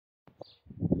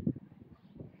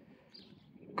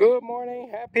Good morning,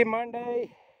 happy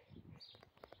Monday.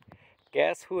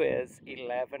 Guess who is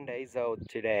 11 days old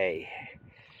today?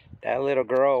 That little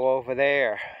girl over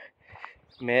there,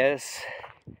 Miss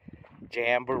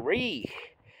Jamboree.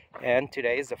 And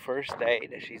today is the first day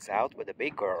that she's out with the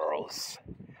big girls.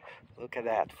 Look at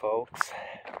that, folks.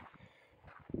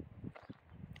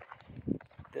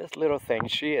 This little thing,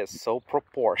 she is so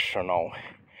proportional.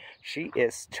 She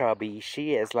is chubby.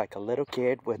 She is like a little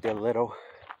kid with a little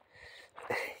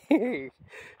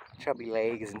chubby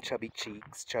legs and chubby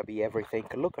cheeks, chubby everything.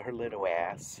 Look at her little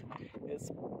ass. It's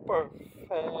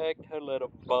perfect. Her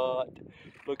little butt.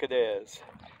 Look at this.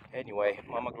 Anyway,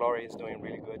 Mama Gloria is doing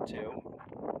really good too.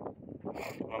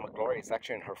 Mama Gloria is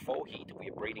actually in her full heat.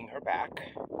 We're breeding her back.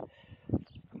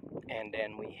 And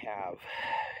then we have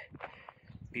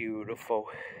beautiful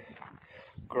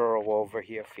girl over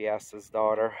here, Fiesta's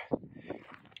daughter.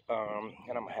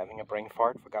 And I'm having a brain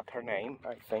fart. Forgot her name.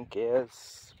 I think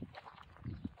is...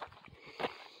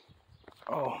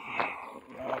 Oh,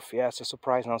 Fiesta.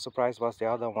 Surprise, no surprise was the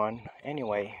other one.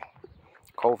 Anyway,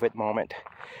 COVID moment.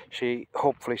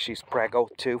 Hopefully she's preggo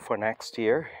too for next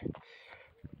year.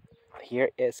 Here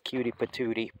is Cutie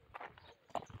Patootie.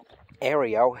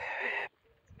 Ariel.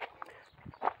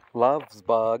 Love's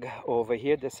Bug over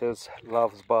here. This is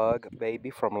Love's Bug baby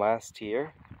from last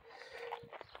year.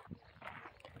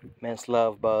 Miss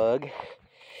Love Bug.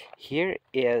 Here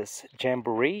is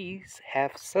Jamboree's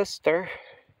half sister.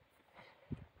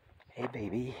 Hey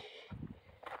baby.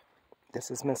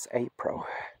 This is Miss April.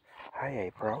 Hi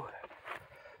April.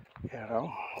 You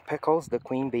know, Pickles, the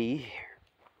queen bee.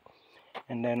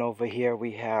 And then over here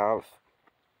we have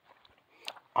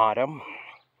Autumn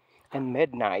and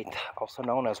Midnight, also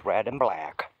known as Red and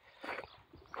Black.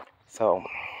 So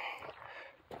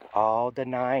all the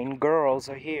 9 girls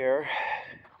are here,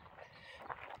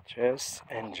 just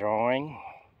enjoying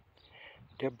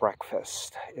their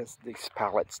breakfast. It's these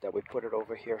pallets that we put it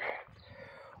over here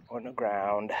on the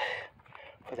ground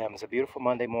for them. It's a beautiful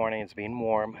Monday morning. It's been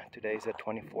warm. Today's the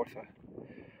 24th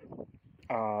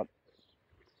of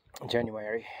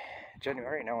January.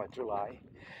 No, it's July.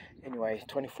 Anyway,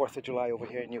 24th of July over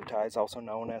here in Utah is also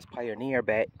known as Pioneer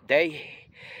Day.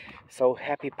 So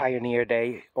happy Pioneer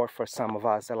Day, or for some of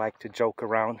us that like to joke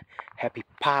around, happy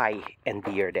Pie and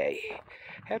Beer Day.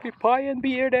 Happy Pie and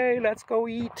Beer Day, let's go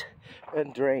eat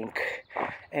and drink.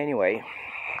 Anyway,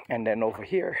 and then over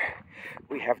here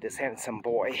we have this handsome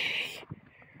boy,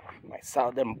 my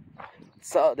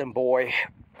southern boy,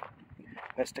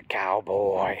 Mr.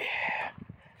 Cowboy.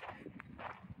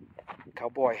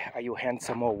 Cowboy, are you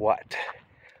handsome or what?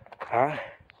 Huh?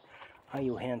 Are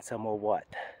you handsome or what?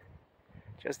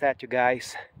 Just that, you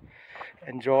guys.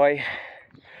 Enjoy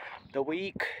the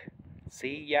week.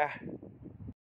 See ya.